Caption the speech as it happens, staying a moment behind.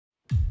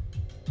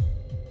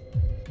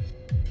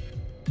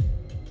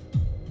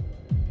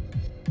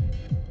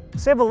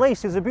Seville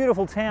East is a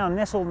beautiful town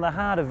nestled in the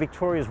heart of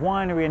Victoria's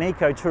winery and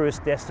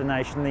eco-tourist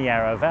destination, the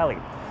Yarra Valley.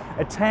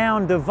 A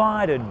town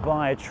divided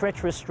by a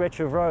treacherous stretch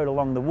of road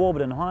along the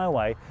Warburton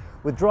Highway,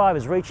 with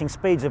drivers reaching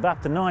speeds of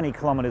up to 90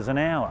 kilometres an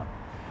hour.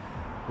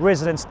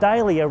 Residents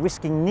daily are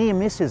risking near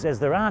misses as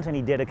there aren't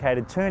any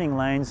dedicated turning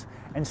lanes,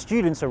 and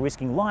students are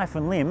risking life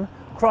and limb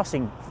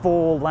crossing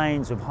 4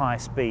 lanes of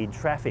high-speed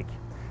traffic.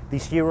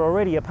 This year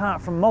already, apart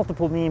from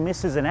multiple near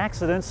misses and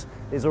accidents,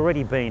 there's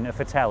already been a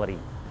fatality.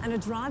 And a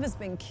driver's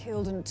been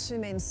killed and 2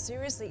 men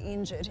seriously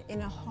injured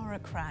in a horror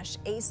crash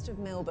east of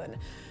Melbourne.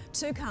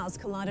 2 cars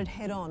collided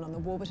head-on on the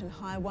Warburton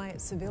Highway at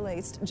Seville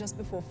East just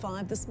before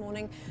 5 this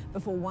morning,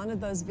 before one of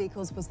those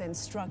vehicles was then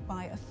struck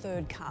by a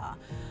 3rd car.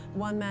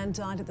 1 man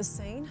died at the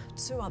scene,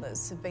 2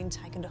 others have been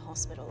taken to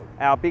hospital.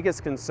 Our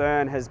biggest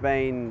concern has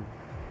been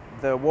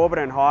the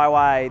Warburton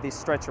Highway. This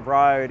stretch of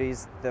road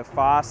is the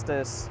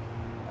fastest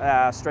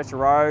stretch of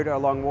road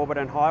along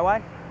Warburton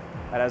Highway.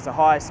 It has the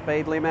highest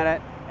speed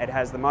limit. It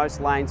has the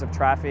most lanes of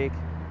traffic,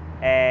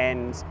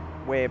 and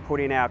we're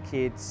putting our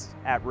kids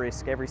at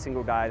risk every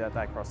single day that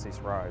they cross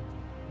this road.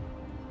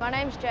 My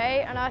name's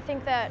Jay, and I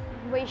think that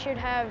we should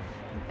have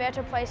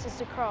better places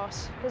to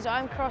cross, because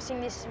I'm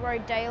crossing this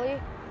road daily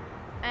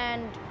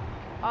and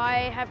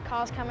I have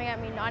cars coming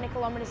at me 90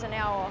 kilometres an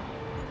hour,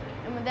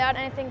 and without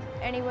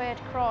anywhere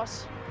to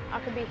cross, I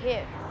could be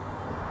hit.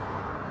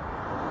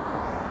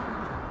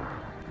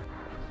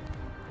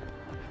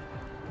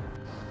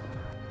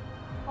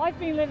 I've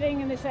been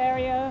living in this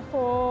area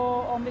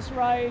on this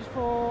road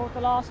for the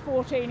last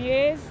 14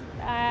 years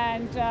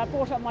and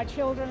brought up my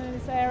children in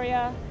this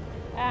area,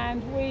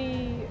 and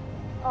we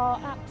are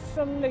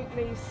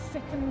absolutely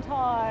sick and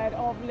tired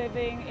of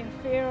living in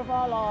fear of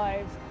our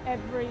lives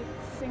every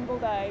single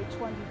day,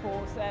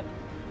 24/7.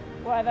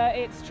 Whether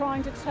it's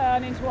trying to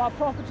turn into our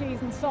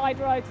properties and side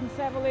roads in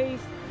Seville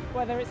East,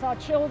 whether it's our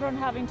children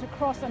having to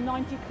cross a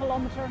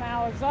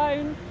 90-kilometre-an-hour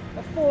zone,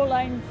 the 4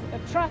 lanes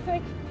of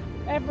traffic.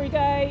 Every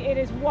day it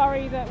is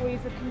worry that we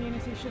as a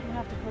community shouldn't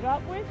have to put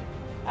up with,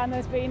 and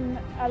there's been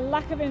a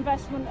lack of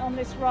investment on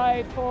this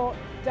road for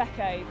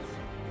decades.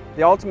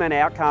 The ultimate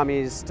outcome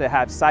is to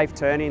have safe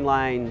turning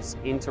lanes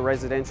into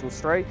residential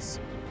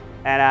streets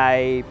and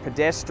a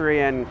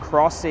pedestrian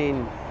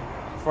crossing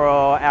for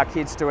our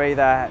kids to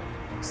either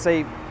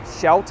seek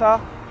shelter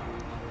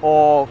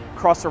or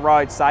cross a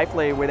road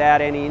safely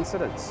without any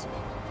incidents.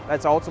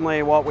 That's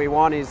ultimately what we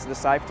want, is the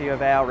safety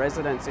of our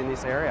residents in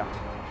this area.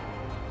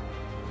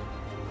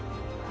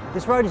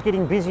 This road is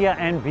getting busier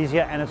and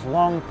busier, and it's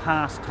long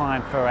past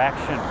time for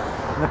action.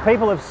 And the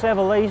people of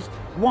Seville East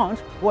want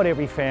what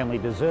every family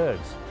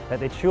deserves, that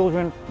their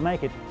children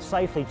make it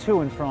safely to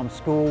and from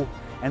school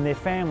and their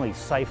families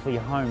safely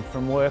home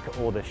from work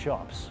or the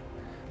shops.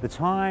 The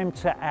time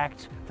to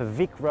act for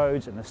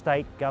VicRoads and the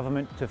state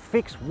government to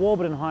fix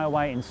Warburton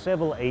Highway in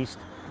Seville East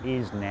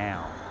is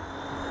now.